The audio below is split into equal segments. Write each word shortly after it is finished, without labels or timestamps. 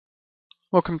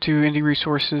Welcome to Indie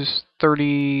Resources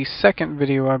 32nd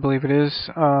video, I believe it is,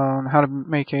 on how to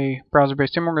make a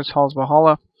browser-based Immortals Halls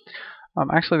Valhalla.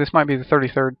 Actually, this might be the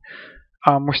 33rd.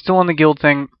 We're still on the guild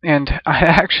thing, and I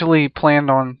actually planned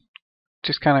on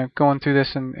just kind of going through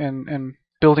this and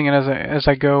building it as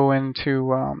I go, and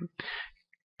to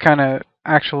kind of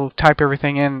actual type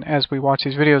everything in as we watch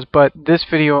these videos. But this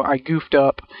video I goofed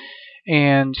up,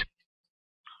 and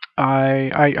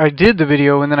I did the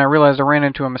video, and then I realized I ran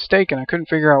into a mistake, and I couldn't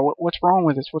figure out what's wrong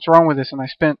with this, and I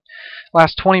spent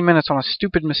last 20 minutes on a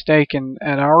stupid mistake, and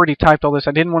I already typed all this.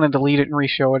 I didn't want to delete it and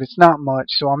re-show it. It's not much,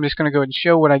 so I'm just going to go ahead and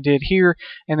show what I did here,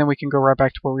 and then we can go right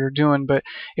back to what we were doing. But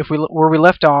where we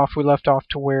left off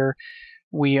to where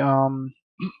we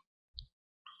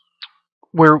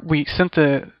sent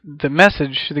the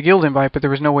message, the guild invite, but there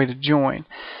was no way to join.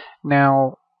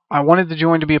 Now, I wanted the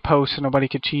join to be a post so nobody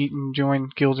could cheat and join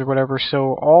guilds or whatever,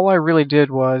 so all I really did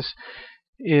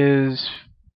is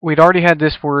we'd already had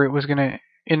this where it was going to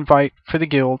invite for the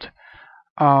guild.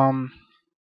 I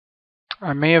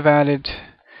may have added,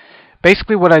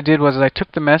 basically what I did was I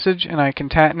took the message and I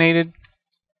concatenated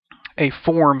a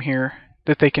form here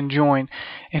that they can join.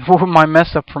 And what my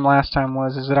mess up from last time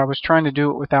is that I was trying to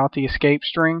do it without the escape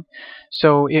string,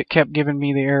 so it kept giving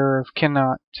me the error of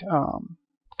cannot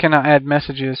add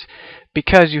messages,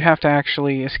 because you have to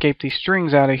actually escape these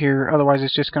strings out of here, otherwise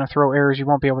it's just going to throw errors. You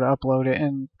won't be able to upload it,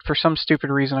 and for some stupid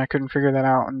reason I couldn't figure that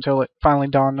out until it finally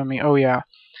dawned on me, oh yeah.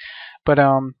 But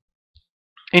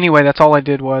anyway, that's all I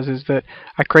did is that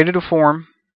I created a form,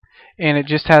 and it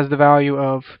just has the value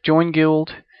of join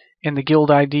guild and the guild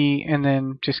ID, and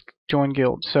then just join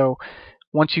guild. So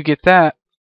once you get that,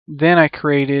 then I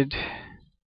created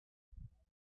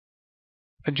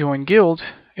a join guild,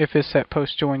 if it's that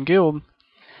post join guild.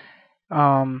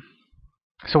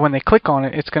 So when they click on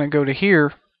it, it's going to go to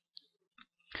here,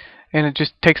 and it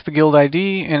just takes the guild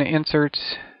ID and it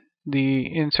inserts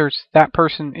that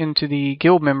person into the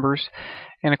guild members,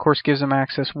 and of course gives them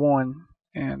access 1.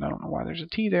 And I don't know why there's a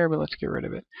T there, but let's get rid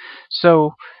of it.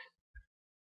 So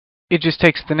it just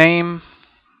takes the name,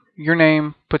 your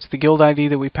name, puts the guild ID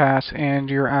that we pass, and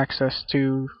your access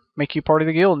to make you part of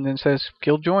the guild, and then says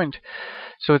guild joined.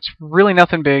 So it's really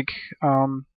nothing big,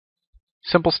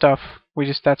 simple stuff.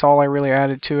 That's all I really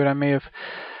added to it. I may have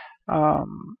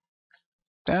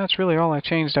that's really all I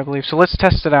changed, I believe. So let's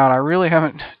test it out. I really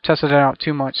haven't tested it out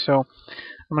too much, so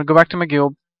I'm going to go back to my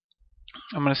guild.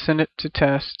 I'm going to send it to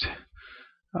test.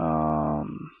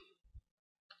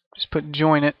 Just put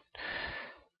join it,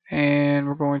 and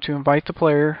we're going to invite the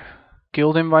player.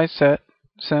 Guild invite sent.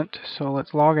 So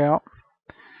let's log out.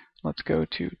 Let's go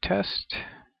to test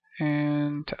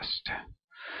and test.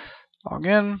 Log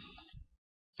in,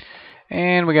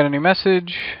 and we got a new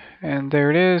message, and there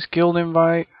it is, guild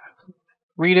invite.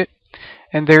 Read it,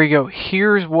 and there you go.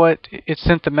 Here's what it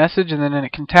sent the message, and then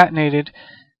it concatenated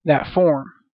that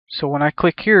form. So when I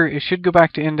click here, it should go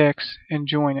back to index and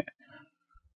join it.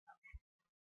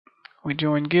 We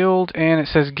join guild, and it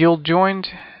says guild joined.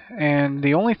 And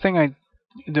the only thing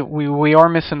we are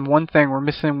missing one thing.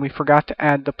 We forgot to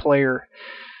add the player.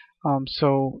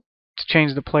 So to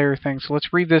change the player thing. So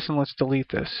let's read this and let's delete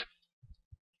this.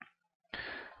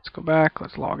 Let's go back.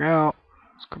 Let's log out.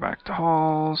 Let's go back to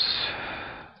halls.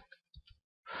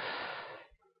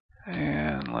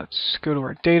 And let's go to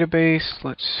our database.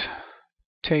 Let's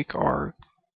take our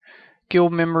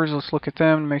guild members. Let's look at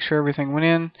them and make sure everything went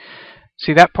in.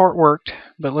 See, that part worked,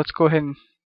 but let's go ahead and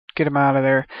get them out of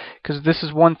there, because this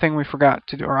is one thing we forgot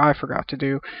to do, or I forgot to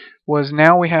do, was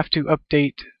now we have to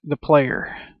update the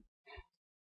player.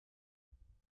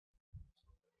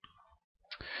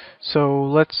 So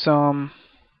let's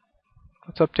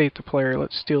update the player.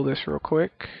 Let's steal this real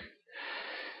quick.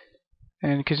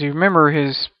 And because you remember,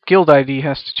 his guild ID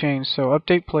has to change. So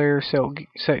update player,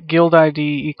 set guild ID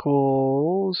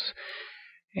equals,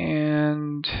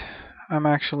 and I'm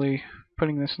actually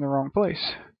putting this in the wrong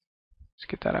place. Let's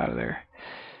get that out of there.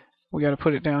 We got to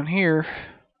put it down here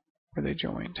where they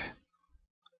joined.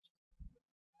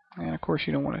 And of course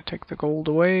you don't want to take the gold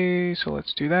away, so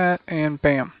let's do that, and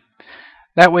bam.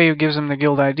 That way it gives them the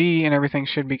guild ID, and everything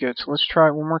should be good. So let's try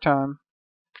it one more time.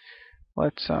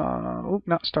 Let's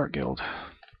not start guild.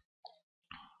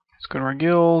 Let's go to our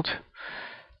guild,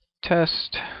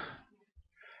 test,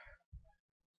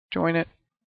 join it,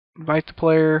 invite the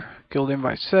player, guild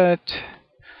invite set,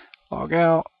 log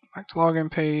out, back to login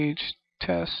page,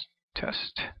 test,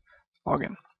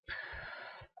 login.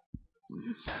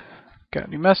 Got a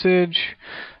new message.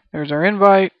 There's our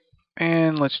invite,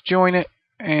 and let's join it.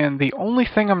 And the only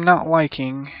thing I'm not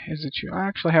liking is that you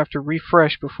actually have to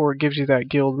refresh before it gives you that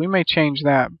guild. We may change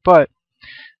that, but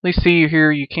at least see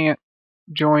here you can't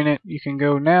join it, you can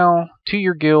go now to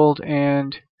your guild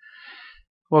and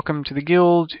welcome to the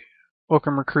guild,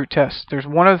 welcome recruit test. There's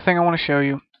one other thing I want to show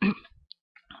you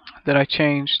that I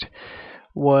changed,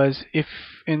 was if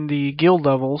in the guild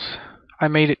levels I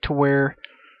made it to where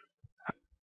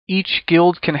each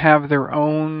guild can have their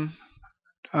own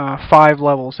 5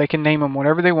 levels. They can name them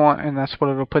whatever they want, and that's what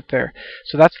it'll put there.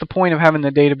 So that's the point of having the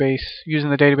database, using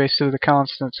the database to the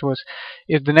constants, was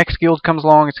if the next guild comes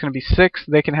along, it's going to be 6.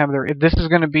 They can have their. This is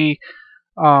going to be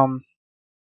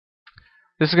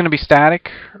static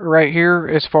right here,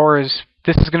 as far as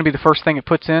this is going to be the first thing it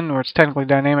puts in, or it's technically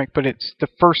dynamic, but it's the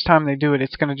first time they do it,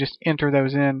 it's going to just enter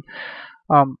those in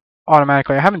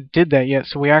automatically. I haven't did that yet,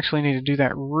 so we actually need to do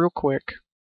that real quick.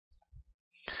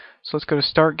 So let's go to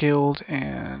Start Guild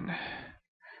and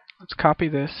let's copy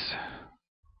this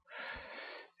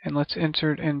and let's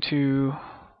enter it into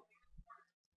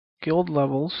guild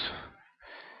levels,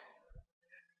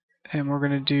 and we're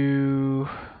going to do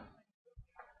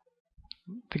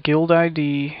the guild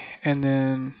ID and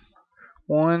then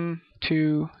 1,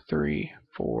 2, 3,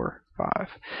 4, 5,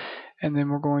 and then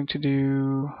we're going to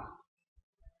do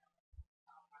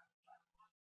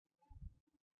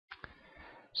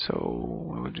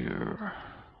so we would do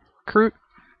recruit,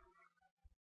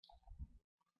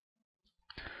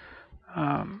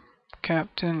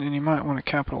 captain, and you might want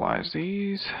to capitalize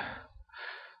these.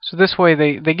 So this way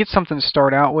they get something to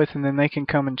start out with, and then they can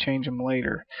come and change them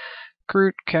later.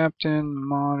 Recruit, captain,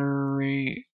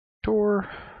 moderator,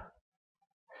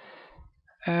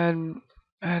 admin,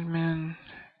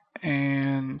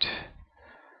 and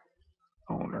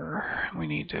owner. We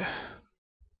need to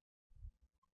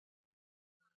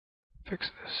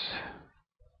fix this.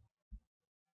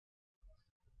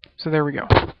 So there we go.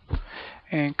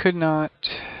 And could not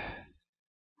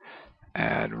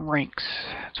add ranks.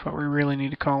 That's what we really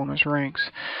need to call them, is ranks.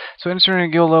 So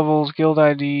inserting guild levels, guild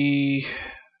ID.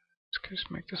 Let's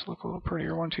just make this look a little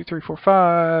prettier. 1, 2, 3, 4,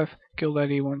 5. Guild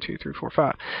ID 1, 2, 3, 4,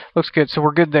 5. Looks good. So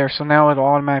we're good there. So now it'll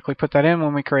automatically put that in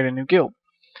when we create a new guild.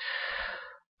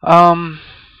 So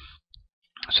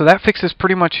that fixes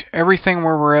pretty much everything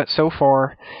where we're at so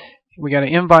far. We got an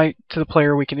invite to the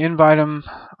player. We can invite them.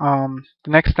 The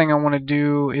next thing I want to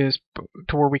do is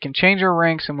to where we can change our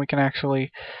ranks and we can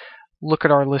actually look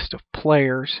at our list of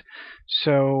players.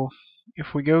 So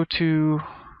if we go to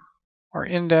our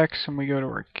index and we go to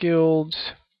our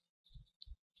guilds,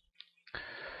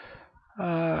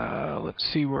 let's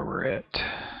see where we're at.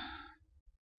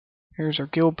 Here's our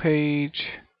guild page.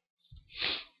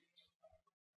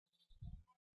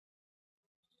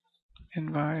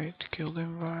 Invite, guild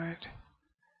invite.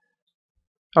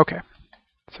 Okay,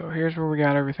 so here's where we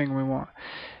got everything we want.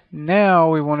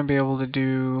 Now we want to be able to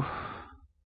do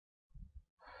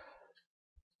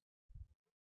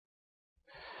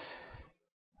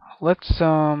let's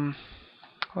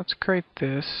create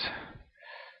this.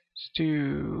 Let's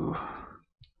do, I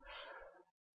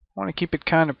want to keep it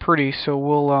kind of pretty, so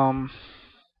we'll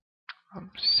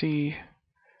see,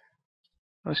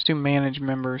 let's do manage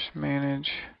members.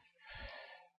 Manage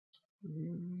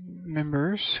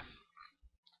members,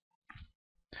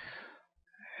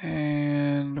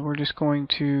 and we're just going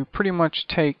to pretty much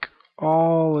take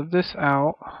all of this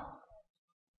out,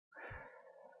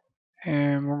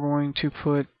 and we're going to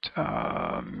put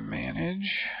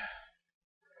manage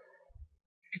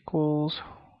equals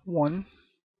 1,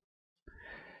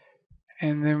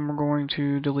 and then we're going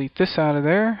to delete this out of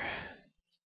there,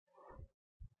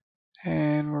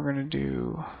 and we're going to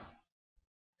do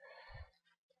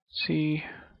C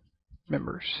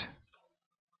members.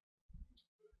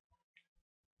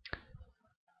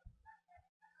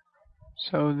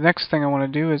 So the next thing I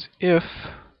want to do is if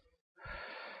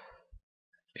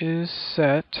is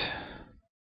set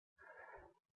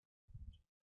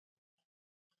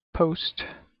post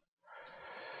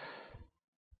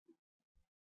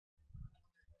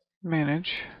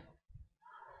manage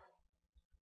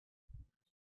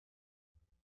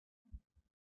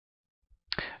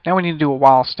now we need to do a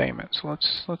while statement. So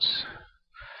let's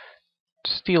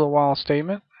steal a while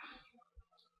statement.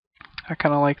 I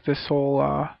kind of like this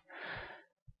whole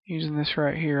using this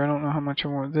right here. I don't know how much I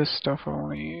want this stuff I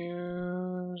want to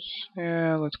use.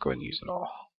 Yeah, let's go ahead and use it all.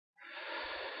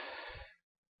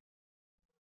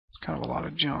 It's kind of a lot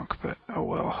of junk, but oh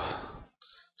well.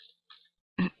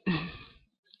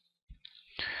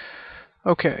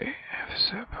 Okay,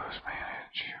 set post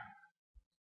manage.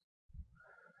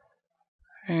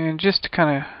 And just to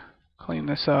kind of clean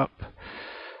this up,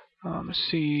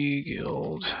 C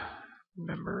guild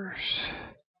members.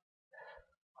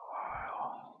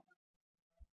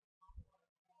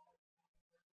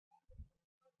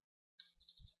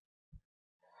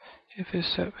 If is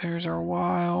set, there's our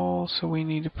while, so we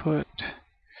need to put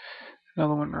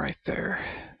another one right there.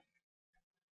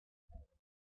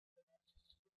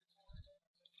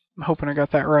 I'm hoping I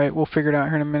got that right. We'll figure it out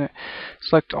here in a minute.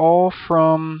 Select all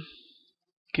from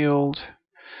guild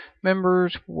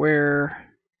members where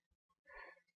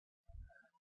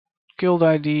guild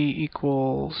ID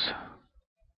equals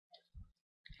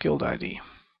guild ID.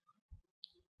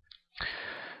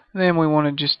 Then we want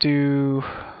to just do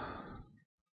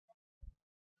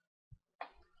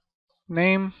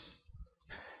name,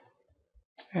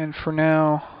 and for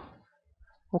now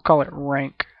we'll call it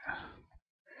rank.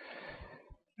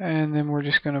 And then we're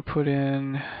just going to put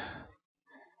in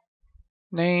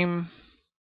name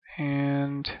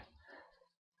and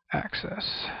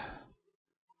access.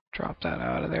 Drop that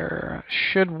out of there.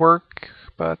 Should work,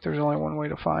 but there's only one way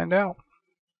to find out.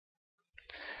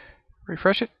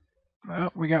 Refresh it.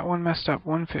 Well, we got one messed up,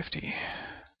 150,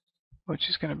 which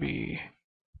is going to be,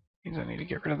 means I need to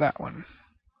get rid of that one.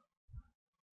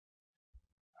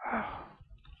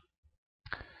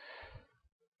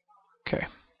 Okay.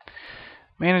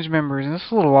 Manage members, and this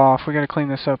is a little off. We got to clean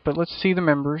this up, but let's see the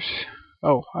members.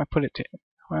 Oh, I put it to,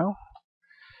 well,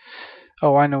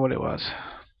 oh, I know what it was.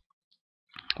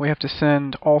 We have to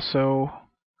send also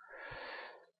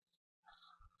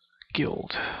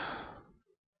guild.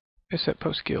 Is that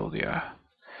post guild? Yeah.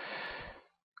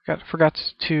 Forgot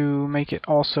to make it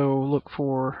also look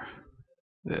for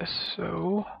this,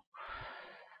 so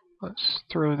let's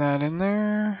throw that in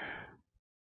there.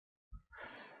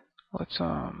 Let's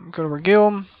go to our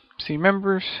guild, see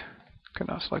members. Could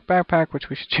not select backpack, which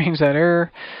we should change that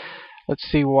error. Let's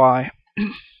see why.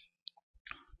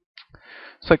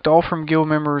 Select all from guild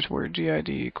members where GID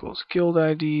equals guild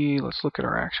ID. Let's look at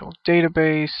our actual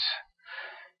database.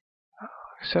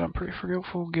 Like I said, I'm pretty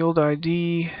forgetful. Guild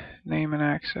ID, name and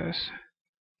access,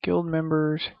 guild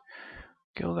members,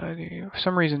 guild ID. For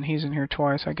some reason he's in here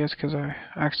twice, I guess because I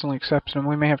accidentally accepted him.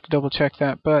 We may have to double check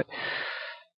that, but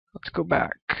let's go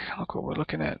back. Look what we're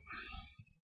looking at.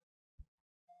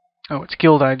 Oh, it's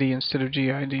guild ID instead of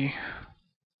GID.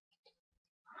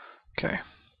 Okay.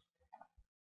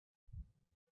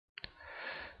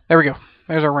 There we go.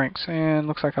 There's our ranks, and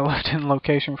looks like I left in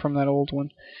location from that old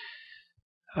one.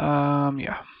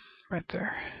 Yeah, right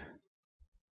there.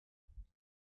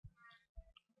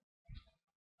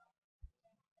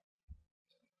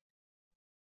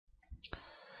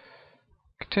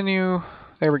 Continue.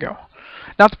 There we go.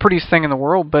 Not the prettiest thing in the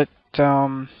world, but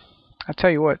I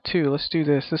tell you what, too. Let's do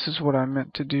this. This is what I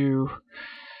meant to do.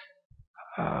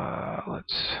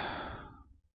 Let's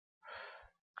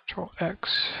Control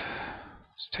X.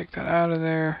 Let's take that out of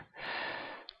there.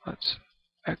 Let's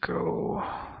echo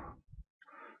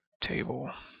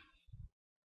table.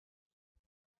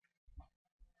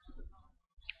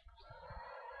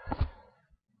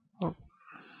 Oh.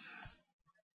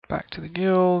 Back to the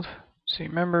guild. See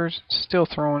members. It's still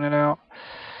throwing it out.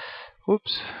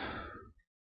 Whoops.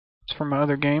 It's from my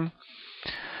other game.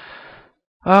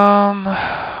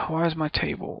 Why is my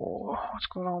table? What's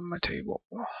going on with my table?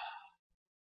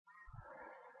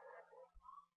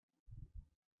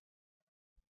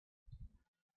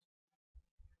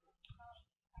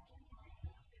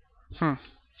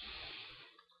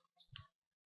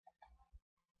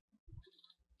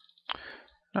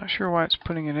 Not sure why it's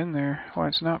putting it in there. Why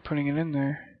it's not putting it in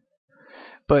there.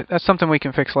 But that's something we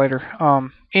can fix later.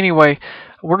 Anyway,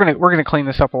 we're gonna clean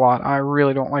this up a lot. I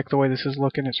really don't like the way this is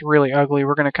looking. It's really ugly.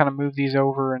 We're gonna kind of move these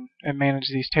over and manage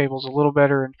these tables a little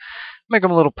better and make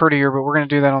them a little prettier. But we're gonna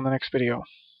do that on the next video.